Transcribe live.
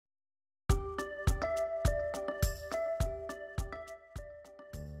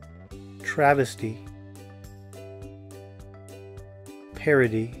travesty,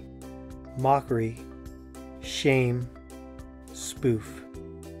 parody, mockery, shame, spoof,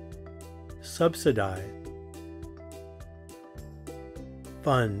 subsidize,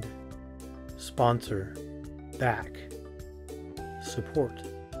 fund, sponsor, back, support,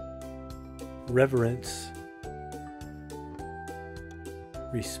 reverence,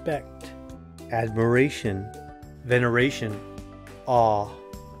 respect, admiration, veneration, awe,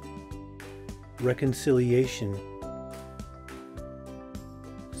 reconciliation,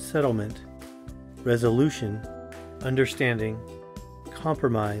 settlement, resolution, understanding,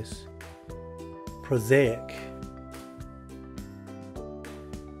 compromise, prosaic,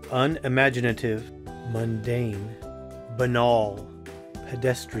 unimaginative, mundane, banal,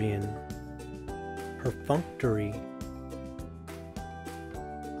 pedestrian, perfunctory,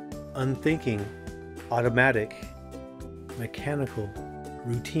 unthinking, automatic, mechanical,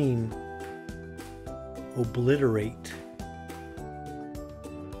 routine, obliterate,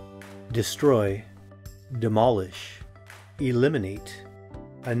 destroy, demolish, eliminate,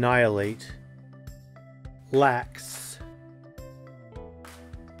 annihilate, lax,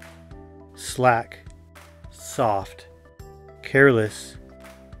 slack, soft, careless,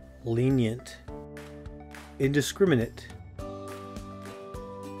 lenient, indiscriminate,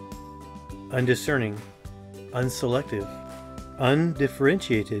 undiscerning, unselective,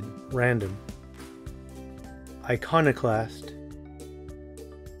 undifferentiated, random, iconoclast,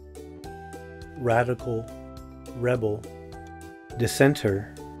 radical, rebel,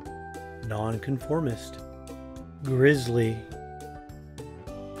 dissenter, nonconformist, grisly,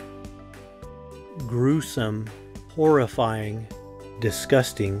 gruesome, horrifying,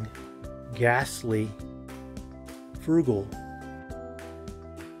 disgusting, ghastly, frugal,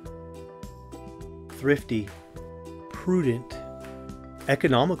 thrifty, prudent,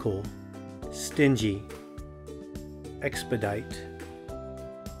 economical, stingy, expedite,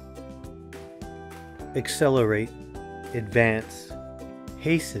 accelerate, advance,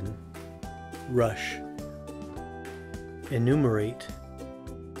 hasten, rush, enumerate,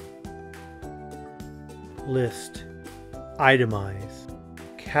 list, itemize,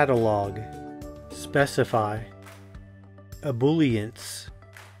 catalog, specify, ebullience,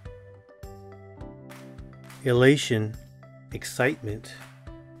 elation, excitement,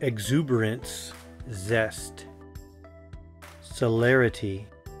 exuberance, zest, celerity,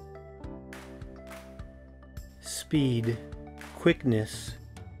 speed, quickness,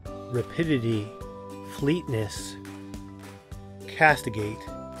 rapidity, fleetness, castigate,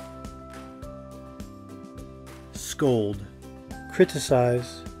 scold,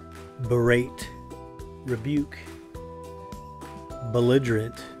 criticize, berate, rebuke,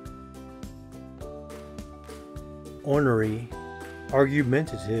 belligerent, ornery,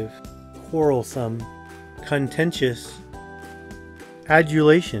 argumentative, quarrelsome, contentious,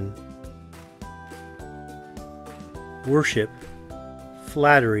 adulation, worship,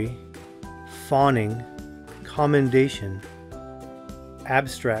 flattery, fawning, commendation,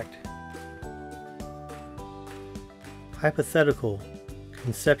 abstract, hypothetical,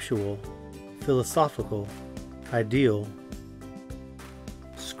 conceptual, philosophical, ideal,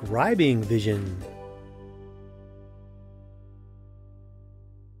 scribing vision.